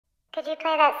Could you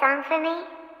play that song for me?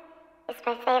 It's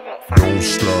my favorite song. Don't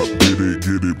stop, get it,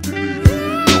 get it.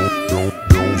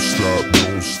 Don't stop,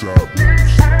 don't stop.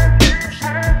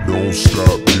 Don't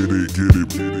stop, get it, get it.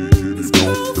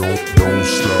 Don't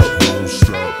stop, don't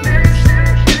stop.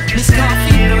 Miss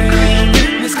Coffee Brown,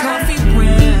 Miss Coffee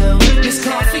Brown, Miss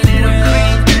Coffee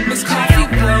Brown, Miss Coffee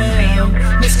Brown,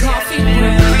 Miss Coffee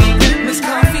Brown, Miss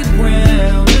Coffee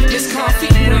Brown, Miss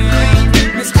Coffee Brown,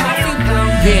 Miss Coffee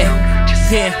Brown.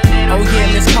 Yeah, oh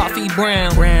yeah, Miss Coffee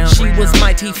Brown. She was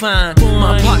mighty fine.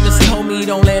 My partners told me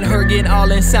don't let her get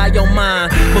all inside your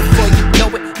mind. Before you know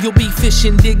it, you'll be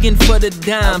fishing, digging for the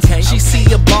dimes. She see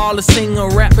a baller, sing a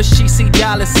rapper, she see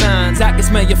dollar signs. I can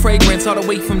smell your fragrance all the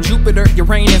way from Jupiter,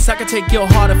 Uranus. I can take your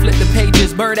heart and flip the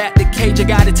pages. Bird at the cage, I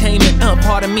gotta tame it.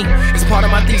 Part of me, it's part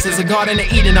of my thesis. A garden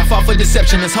of Eden, I fall for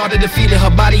deception. It's hard to defeat it.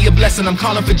 Her body a blessing, I'm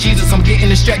calling for Jesus. I'm getting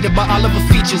distracted by all of her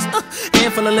features.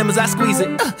 Handful of lemons, I squeeze it.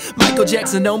 Michael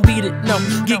Jackson, don't beat it. No,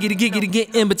 giggity,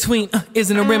 get in between.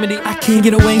 Isn't a remedy. I can't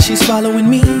get away, she's following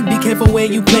me. Be careful where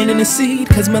you planting the seed,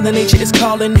 cause Mother Nature is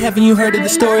calling. Haven't you heard of the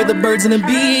story of the birds and the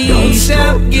bees? Don't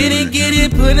stop, get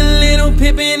it, put a little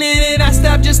pippin in it. I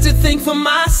stop just to think for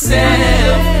myself.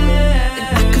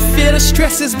 And I can feel the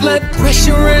stress, blood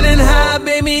pressure running high.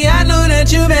 Baby, I know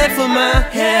that you're bad for my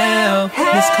health.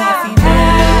 Miss Coffee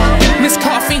Brown, Miss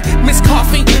Coffee, Miss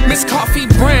Coffee, Miss Coffee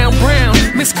Brown,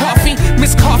 Miss Coffee,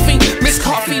 Miss Coffee, Miss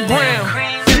Coffee Brown.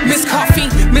 Miss Coffee,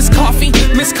 Miss Coffee,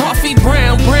 Miss Coffee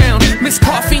Brown, Miss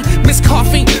Coffee, Miss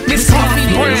Coffee, Miss Coffee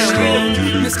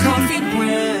Brown, Miss Coffee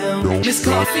Brown, Miss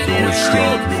Coffee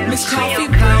Brown, Miss Coffee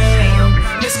Brown,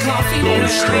 Miss Coffee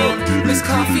Brown, Miss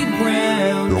Coffee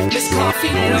Brown, Miss Coffee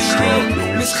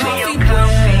Brown, Miss Coffee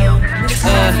Brown.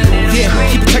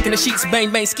 Yeah, keep protecting the sheets,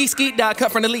 bang bang, ski, dog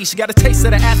cut from the leash. Got a taste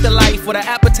of the afterlife with an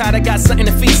appetite, I got something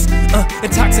to feast.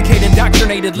 Intoxicated,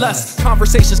 indoctrinated lust,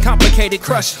 conversations complicated,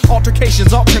 crush,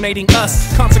 altercations alternating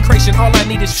us. Consecration, all I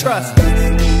need is trust.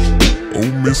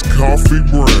 Oh, Miss Coffee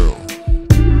Brown,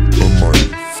 a mighty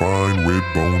fine red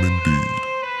bone indeed.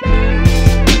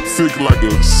 Thick like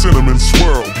a cinnamon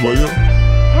swirl, player,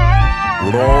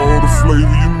 with all the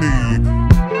flavor you need.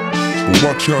 But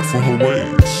watch out for her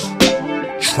ways.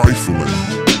 Trifling,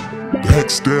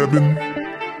 backstabbing,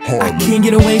 I can't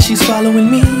get away, she's following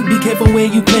me. Be careful where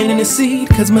you planting the seed,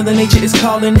 cause Mother Nature is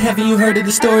calling. Haven't you heard of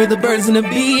the story of the birds and the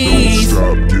bees?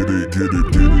 Don't stop, get it, get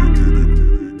it, get it.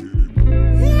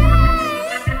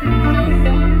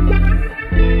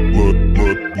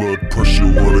 Blood pressure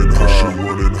running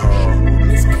high.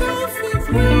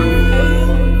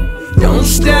 Don't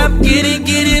stop, get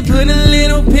it, put a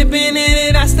little pippin in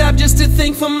it. I stop just to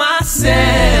think for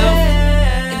myself.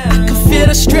 I can feel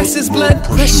the stress, blood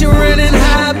pressure running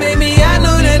high. Baby, I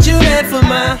know that you're bad for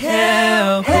my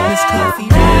health. Miss Coffee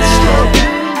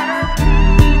Brown.